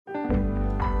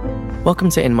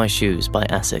Welcome to In My Shoes by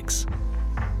ASICS.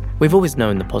 We've always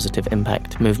known the positive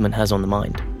impact movement has on the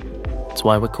mind. It's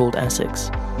why we're called ASICS.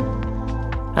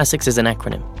 ASICS is an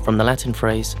acronym from the Latin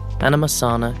phrase anima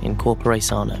sana in corpore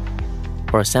sano,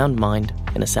 or a sound mind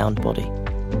in a sound body.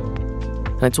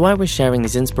 And it's why we're sharing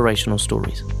these inspirational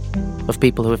stories of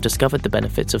people who have discovered the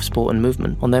benefits of sport and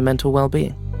movement on their mental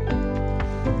well-being.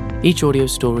 Each audio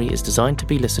story is designed to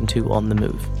be listened to on the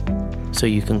move, so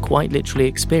you can quite literally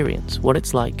experience what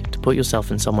it's like to put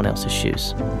yourself in someone else's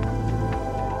shoes.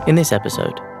 In this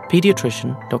episode,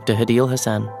 paediatrician Dr. Hadeel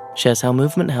Hassan shares how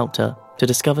movement helped her to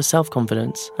discover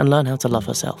self-confidence and learn how to love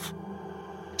herself.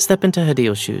 Step into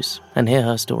Hadeel's shoes and hear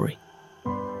her story.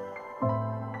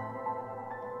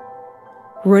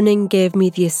 Running gave me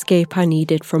the escape I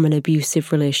needed from an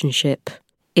abusive relationship.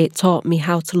 It taught me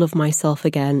how to love myself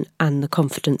again and the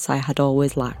confidence I had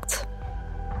always lacked.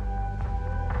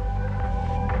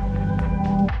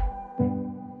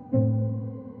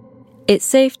 It's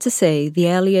safe to say the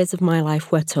early years of my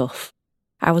life were tough.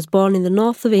 I was born in the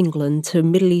north of England to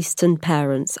Middle Eastern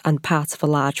parents and part of a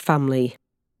large family.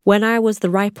 When I was the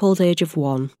ripe old age of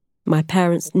 1, my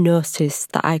parents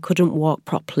noticed that I couldn't walk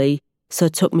properly, so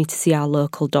took me to see our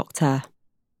local doctor.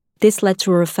 This led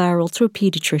to a referral to a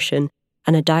paediatrician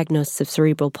and a diagnosis of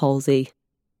cerebral palsy,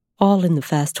 all in the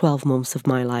first 12 months of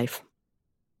my life.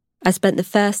 I spent the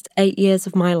first 8 years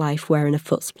of my life wearing a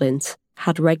foot splint,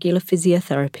 had regular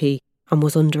physiotherapy, and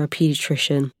was under a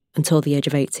paediatrician until the age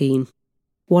of 18.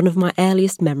 One of my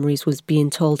earliest memories was being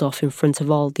told off in front of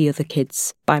all the other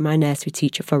kids by my nursery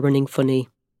teacher for running funny.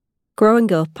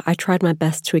 Growing up, I tried my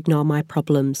best to ignore my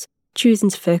problems, choosing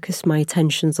to focus my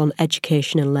attentions on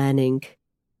education and learning.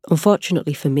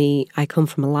 Unfortunately for me, I come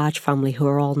from a large family who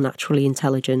are all naturally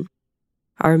intelligent.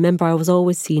 I remember I was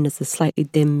always seen as the slightly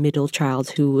dim middle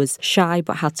child who was shy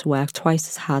but had to work twice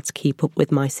as hard to keep up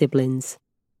with my siblings.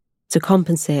 To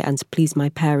compensate and to please my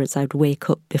parents, I would wake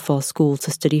up before school to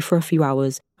study for a few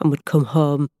hours and would come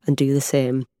home and do the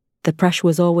same. The pressure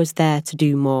was always there to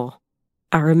do more.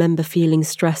 I remember feeling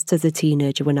stressed as a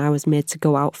teenager when I was made to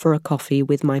go out for a coffee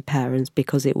with my parents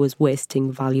because it was wasting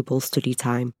valuable study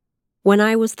time. When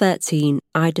I was 13,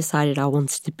 I decided I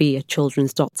wanted to be a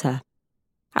children's doctor.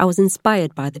 I was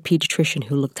inspired by the paediatrician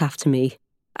who looked after me.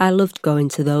 I loved going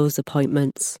to those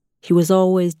appointments. He was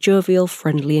always jovial,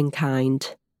 friendly and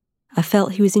kind. I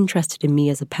felt he was interested in me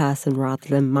as a person rather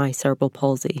than my cerebral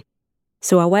palsy.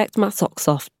 So I worked my socks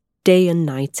off day and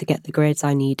night to get the grades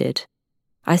I needed.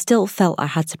 I still felt I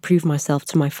had to prove myself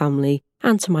to my family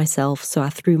and to myself, so I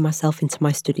threw myself into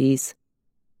my studies.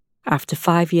 After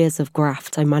 5 years of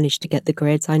graft, I managed to get the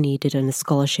grades I needed and a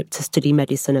scholarship to study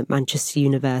medicine at Manchester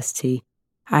University.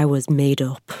 I was made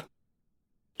up.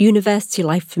 University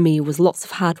life for me was lots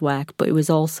of hard work, but it was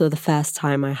also the first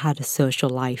time I had a social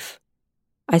life.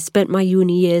 I spent my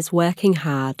uni years working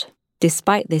hard.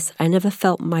 Despite this, I never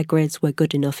felt my grades were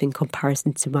good enough in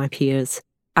comparison to my peers.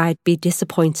 I'd be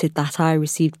disappointed that I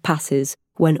received passes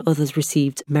when others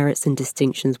received merits and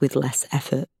distinctions with less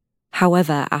effort.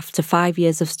 However, after 5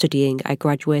 years of studying, I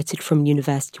graduated from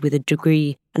university with a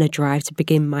degree and a drive to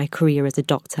begin my career as a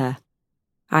doctor.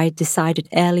 I had decided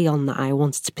early on that I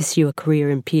wanted to pursue a career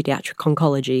in paediatric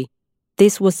oncology.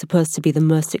 This was supposed to be the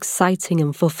most exciting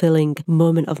and fulfilling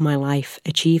moment of my life,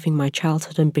 achieving my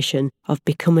childhood ambition of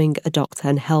becoming a doctor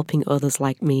and helping others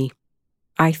like me.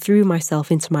 I threw myself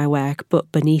into my work,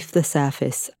 but beneath the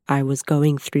surface, I was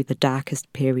going through the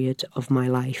darkest period of my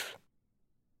life.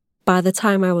 By the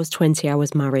time I was 20, I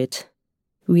was married.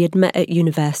 We had met at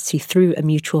university through a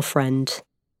mutual friend.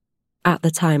 At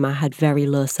the time, I had very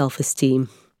low self-esteem.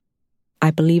 I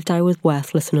believed I was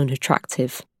worthless and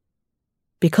unattractive.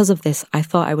 Because of this, I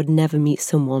thought I would never meet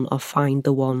someone or find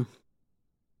the one.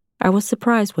 I was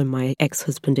surprised when my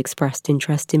ex-husband expressed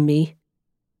interest in me.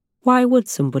 Why would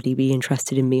somebody be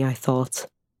interested in me, I thought.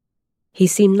 He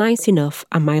seemed nice enough,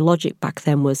 and my logic back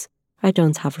then was, I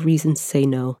don't have a reason to say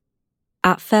no.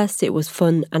 At first it was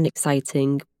fun and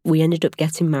exciting. We ended up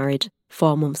getting married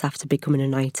 4 months after becoming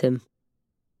an item.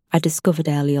 I discovered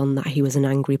early on that he was an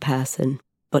angry person,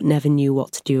 but never knew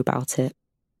what to do about it.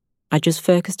 I just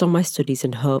focused on my studies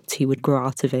and hoped he would grow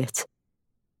out of it.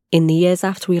 In the years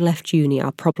after we left uni,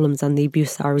 our problems and the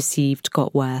abuse I received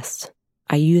got worse.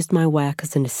 I used my work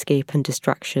as an escape and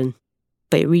distraction,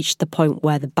 but it reached the point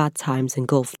where the bad times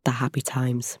engulfed the happy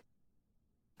times.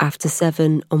 After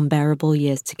 7 unbearable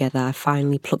years together, I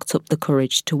finally plucked up the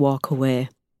courage to walk away.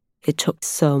 It took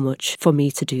so much for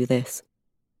me to do this.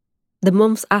 The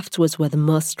months afterwards were the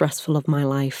most stressful of my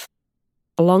life.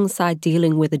 Alongside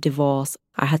dealing with a divorce,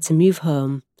 I had to move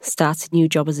home, start a new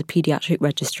job as a paediatric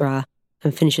registrar,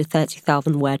 and finish a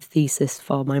 30,000-word thesis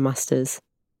for my master's.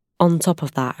 On top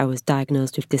of that, I was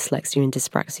diagnosed with dyslexia and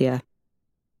dyspraxia.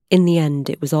 In the end,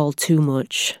 it was all too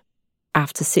much.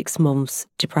 After 6 months,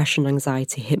 depression and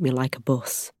anxiety hit me like a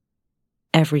bus.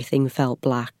 Everything felt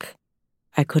black.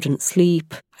 I couldn't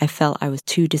sleep. I felt I was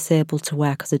too disabled to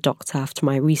work as a doctor after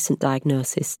my recent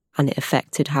diagnosis, and it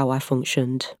affected how I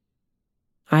functioned.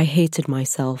 I hated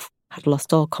myself, had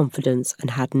lost all confidence,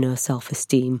 and had no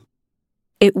self-esteem.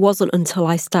 It wasn't until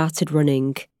I started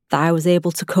running that I was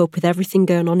able to cope with everything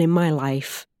going on in my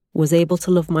life, was able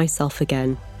to love myself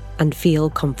again, and feel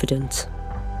confident.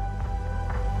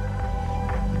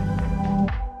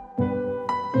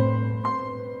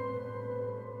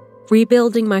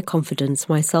 Rebuilding my confidence,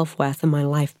 my self-worth, and my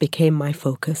life became my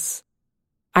focus.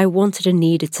 I wanted and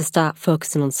needed to start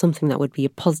focusing on something that would be a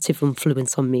positive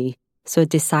influence on me, so I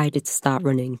decided to start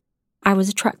running. I was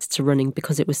attracted to running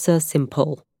because it was so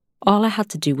simple. All I had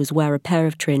to do was wear a pair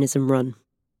of trainers and run.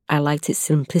 I liked its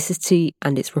simplicity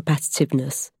and its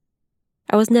repetitiveness.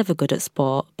 I was never good at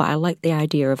sport, but I liked the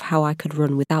idea of how I could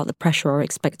run without the pressure or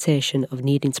expectation of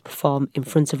needing to perform in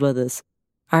front of others.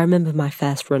 I remember my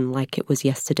first run like it was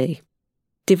yesterday.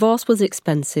 Divorce was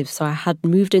expensive, so I had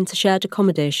moved into shared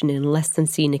accommodation in a less than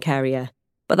scenic area,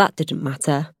 but that didn't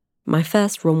matter. My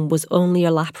first run was only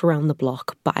a lap around the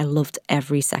block, but I loved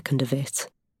every second of it.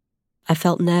 I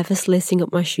felt nervous lacing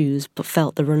up my shoes, but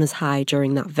felt the runner's high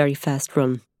during that very first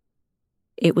run.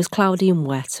 It was cloudy and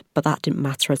wet, but that didn't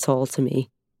matter at all to me.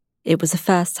 It was the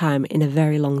first time in a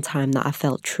very long time that I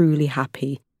felt truly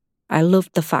happy. I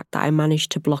loved the fact that I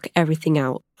managed to block everything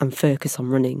out and focus on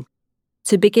running.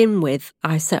 To begin with,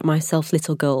 I set myself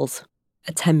little goals,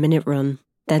 a 10-minute run,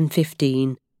 then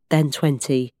 15, then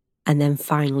 20, and then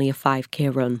finally a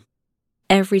 5k run.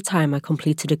 Every time I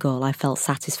completed a goal, I felt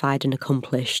satisfied and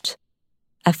accomplished.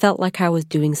 I felt like I was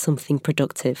doing something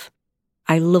productive.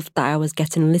 I loved that I was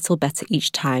getting a little better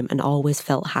each time and always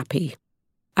felt happy.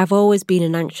 I've always been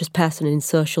an anxious person in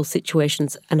social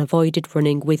situations and avoided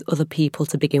running with other people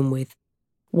to begin with.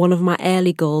 One of my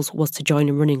early goals was to join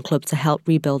a running club to help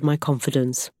rebuild my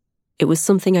confidence. It was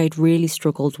something I'd really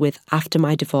struggled with after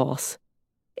my divorce.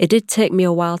 It did take me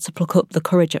a while to pluck up the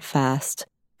courage at first.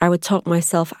 I would talk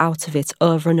myself out of it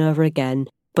over and over again,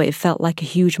 but it felt like a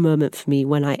huge moment for me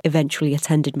when I eventually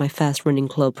attended my first running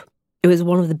club. It was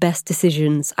one of the best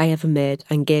decisions I ever made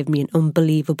and gave me an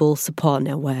unbelievable support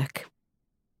network.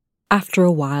 After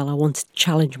a while, I wanted to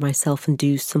challenge myself and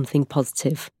do something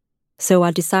positive. So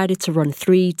I decided to run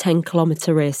 3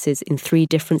 10-kilometre races in 3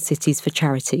 different cities for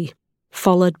charity,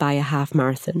 followed by a half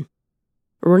marathon.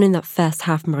 Running that first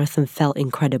half marathon felt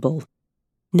incredible.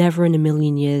 Never in a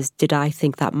million years did I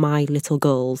think that my little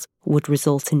goals would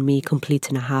result in me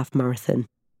completing a half marathon.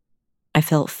 I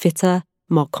felt fitter,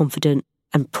 more confident,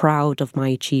 and proud of my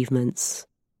achievements.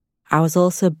 I was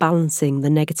also balancing the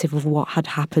negative of what had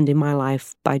happened in my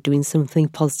life by doing something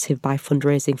positive by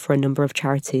fundraising for a number of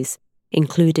charities,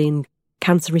 including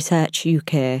Cancer Research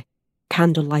UK,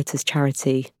 Candlelighters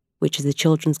Charity, which is a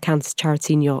children's cancer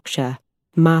charity in Yorkshire,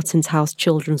 Martin's House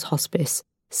Children's Hospice,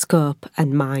 Scope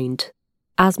and Mind.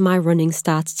 As my running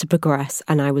started to progress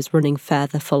and I was running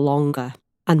further for longer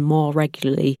and more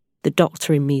regularly, the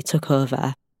doctor in me took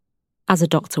over. As a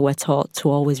doctor, we're taught to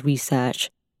always research,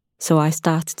 so I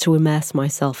started to immerse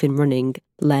myself in running,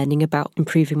 learning about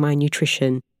improving my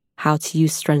nutrition, how to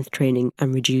use strength training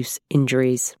and reduce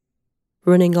injuries.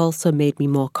 Running also made me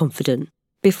more confident.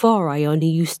 Before, I only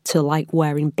used to like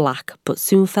wearing black, but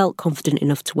soon felt confident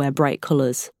enough to wear bright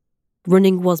colours.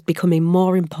 Running was becoming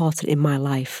more important in my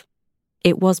life.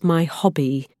 It was my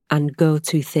hobby and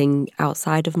go-to thing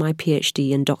outside of my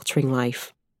PhD and doctoring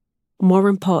life. More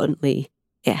importantly,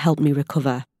 it helped me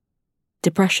recover.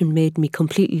 Depression made me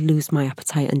completely lose my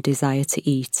appetite and desire to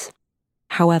eat.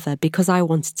 However, because I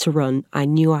wanted to run, I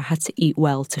knew I had to eat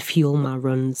well to fuel my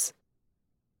runs.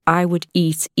 I would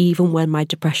eat even when my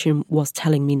depression was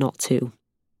telling me not to.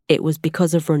 It was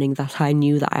because of running that I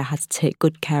knew that I had to take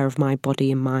good care of my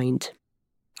body and mind.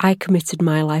 I committed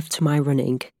my life to my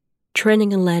running.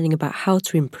 Training and learning about how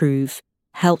to improve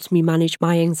helped me manage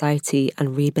my anxiety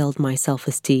and rebuild my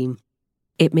self-esteem.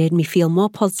 It made me feel more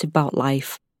positive about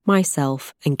life,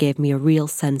 myself, and gave me a real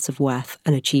sense of worth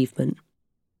and achievement.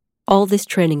 All this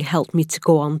training helped me to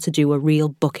go on to do a real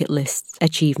bucket list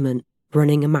achievement,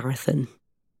 running a marathon.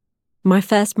 My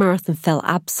first marathon felt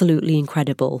absolutely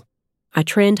incredible. I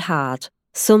trained hard.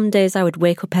 Some days I would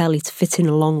wake up early to fit in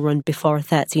a long run before a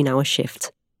 13-hour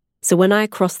shift. So when I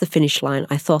crossed the finish line,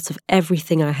 I thought of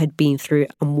everything I had been through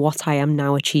and what I am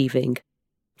now achieving.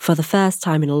 For the first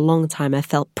time in a long time, I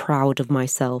felt proud of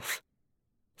myself.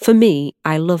 For me,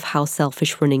 I love how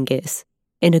selfish running is,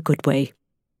 in a good way.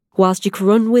 Whilst you can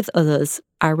run with others,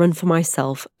 I run for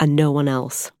myself and no one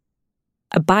else.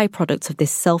 A byproduct of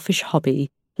this selfish hobby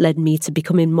led me to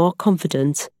becoming more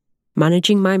confident,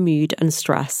 managing my mood and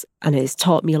stress, and it has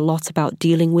taught me a lot about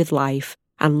dealing with life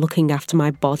and looking after my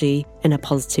body in a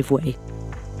positive way.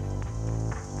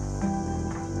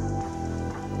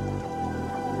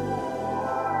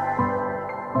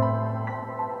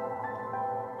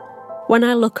 When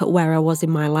I look at where I was in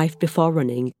my life before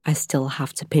running, I still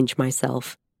have to pinch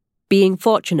myself. Being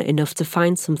fortunate enough to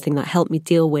find something that helped me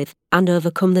deal with and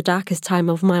overcome the darkest time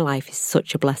of my life is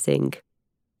such a blessing.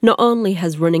 Not only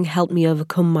has running helped me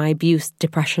overcome my abuse,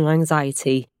 depression and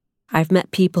anxiety, I've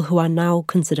met people who I now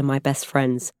consider my best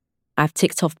friends. I've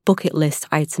ticked off bucket list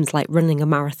items like running a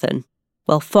marathon.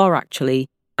 Well, 4 actually,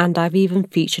 and I've even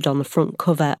featured on the front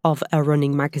cover of a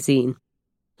running magazine.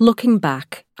 Looking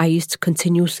back, I used to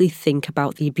continuously think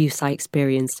about the abuse I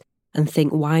experienced and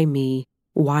think, why me?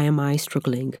 Why am I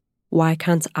struggling? Why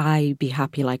can't I be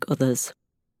happy like others?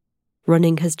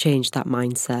 Running has changed that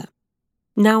mindset.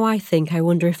 Now I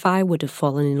wonder if I would have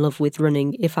fallen in love with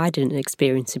running if I didn't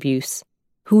experience abuse.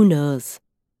 Who knows?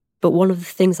 But one of the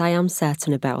things I am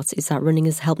certain about is that running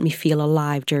has helped me feel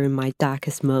alive during my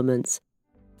darkest moments.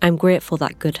 I'm grateful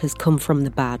that good has come from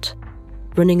the bad.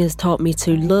 Running has taught me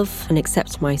to love and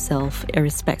accept myself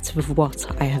irrespective of what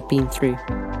I have been through.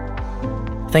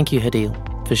 Thank you, Hadeel,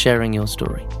 for sharing your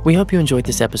story. We hope you enjoyed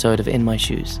this episode of In My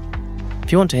Shoes.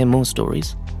 If you want to hear more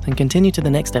stories, then continue to the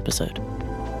next episode,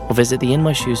 or visit the In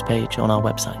My Shoes page on our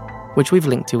website, which we've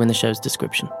linked to in the show's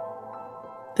description.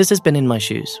 This has been In My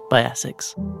Shoes by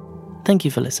ASICS. Thank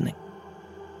you for listening.